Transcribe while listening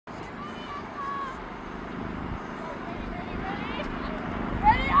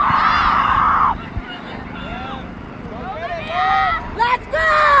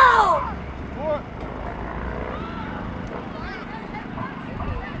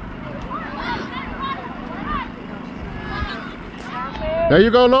There you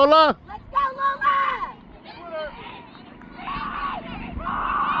go, Lola. Let's go, Lola.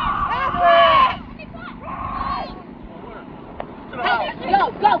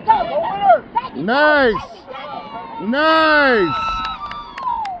 Go. Nice. Nice.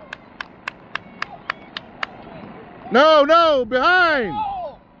 No, behind.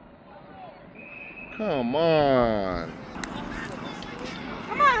 Come on.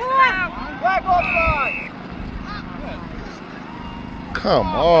 Come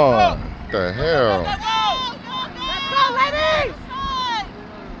on. What the hell? Let's go, ladies.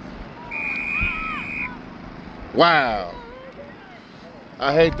 Wow.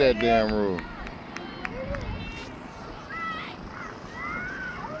 I hate that damn rule.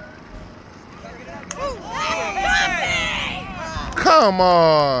 Come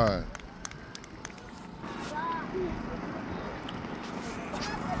on.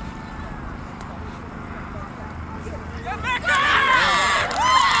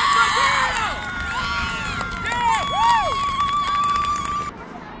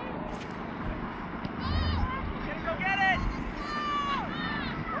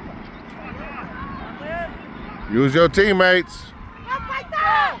 Use your teammates.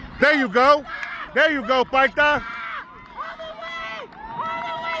 There you go. There you go, Paita.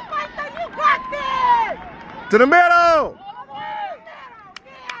 You got this. To the middle.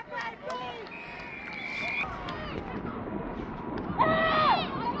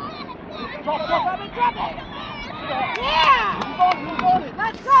 Yeah.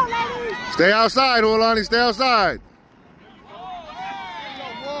 Let's go, ladies. Stay outside, Olani. Stay outside.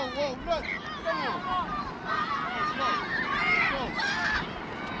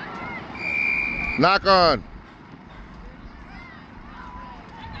 Knock on.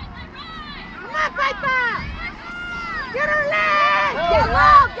 Come on, Piper. Get her leg. Get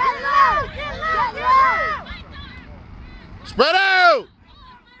low. Get low. Get low. Spread out.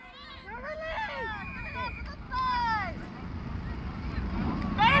 Get her leg.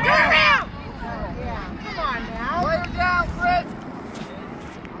 Get her out. Yeah. Come on now. Lay her down, Chris.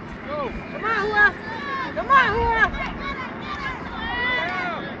 Go. Come on, Hua. Come on, Hua.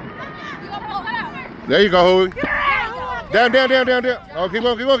 There you go, Hui. Get her out. Down. Oh, keep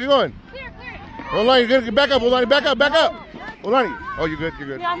going. Olani, get back up, Olani. Back up. Olani. Oh, you're good.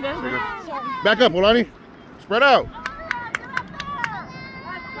 Yeah, I'm good. Back up, Olani. Spread out.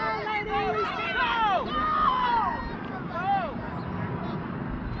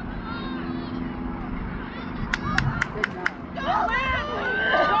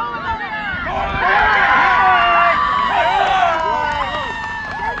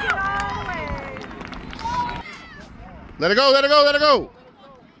 Let's go, ladies. Let it go.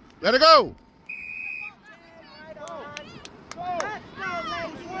 Let it go.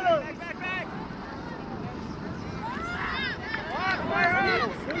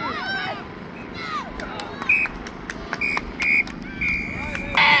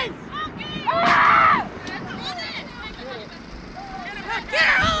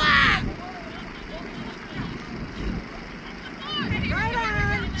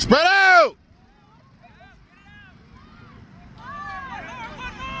 Spread out.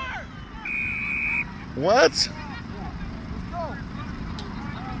 What?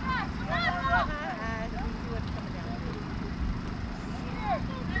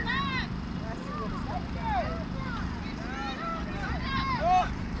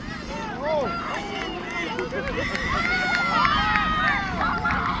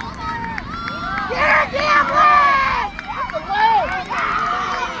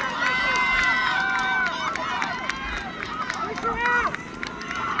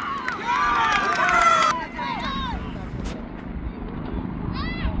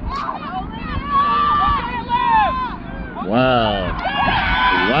 Wow.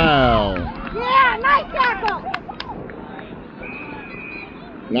 Yeah, nice tackle.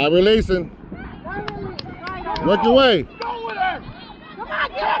 Not releasing. Work your way. Go with her. Come on,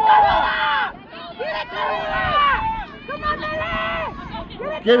 get it to her. Get it to her. Come on,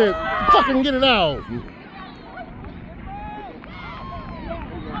 Lily. Get it. Fucking get it out.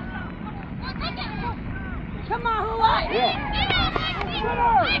 Come on, Hua. Yeah.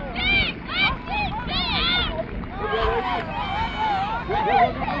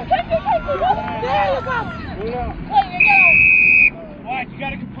 There you go. Alright, you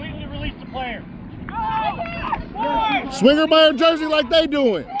gotta completely release the player. Swing her by her jersey like they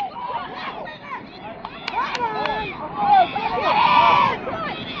doing.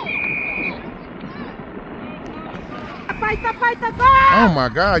 Oh my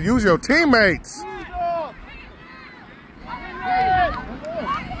God, use your teammates.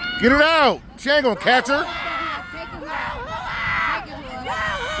 Get it out. She ain't gonna catch her.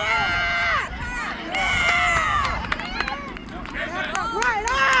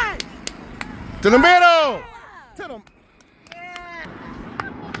 To the middle. To the.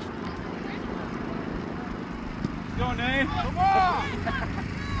 Go, Nate. Come on.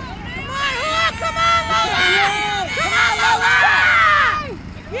 Come on, Lola! Come on, Lola!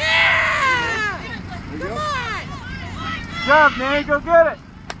 Yeah! Come on! Good job, Nate. Go get it.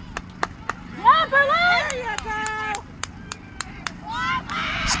 Yeah, Berlin! There you go!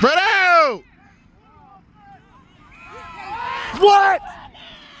 Spread out. What?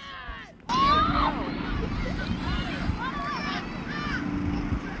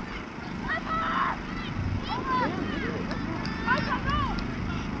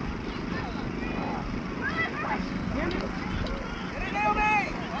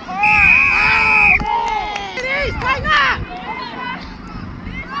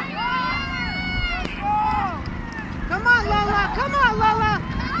 Come on, Lola! Come on, Lola!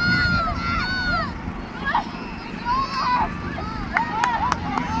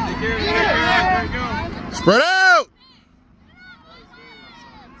 Spread out.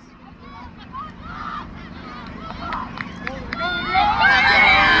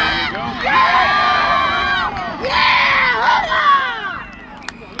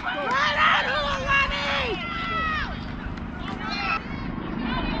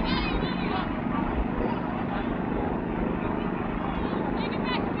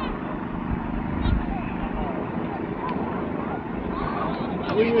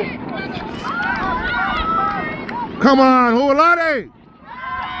 Come on, Hulani!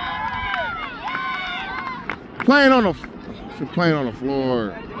 Playing on the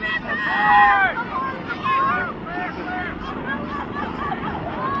floor.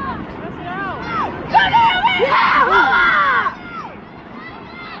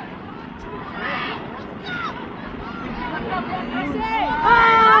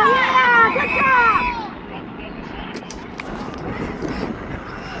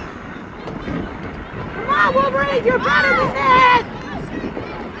 Wolverines, you're better than this!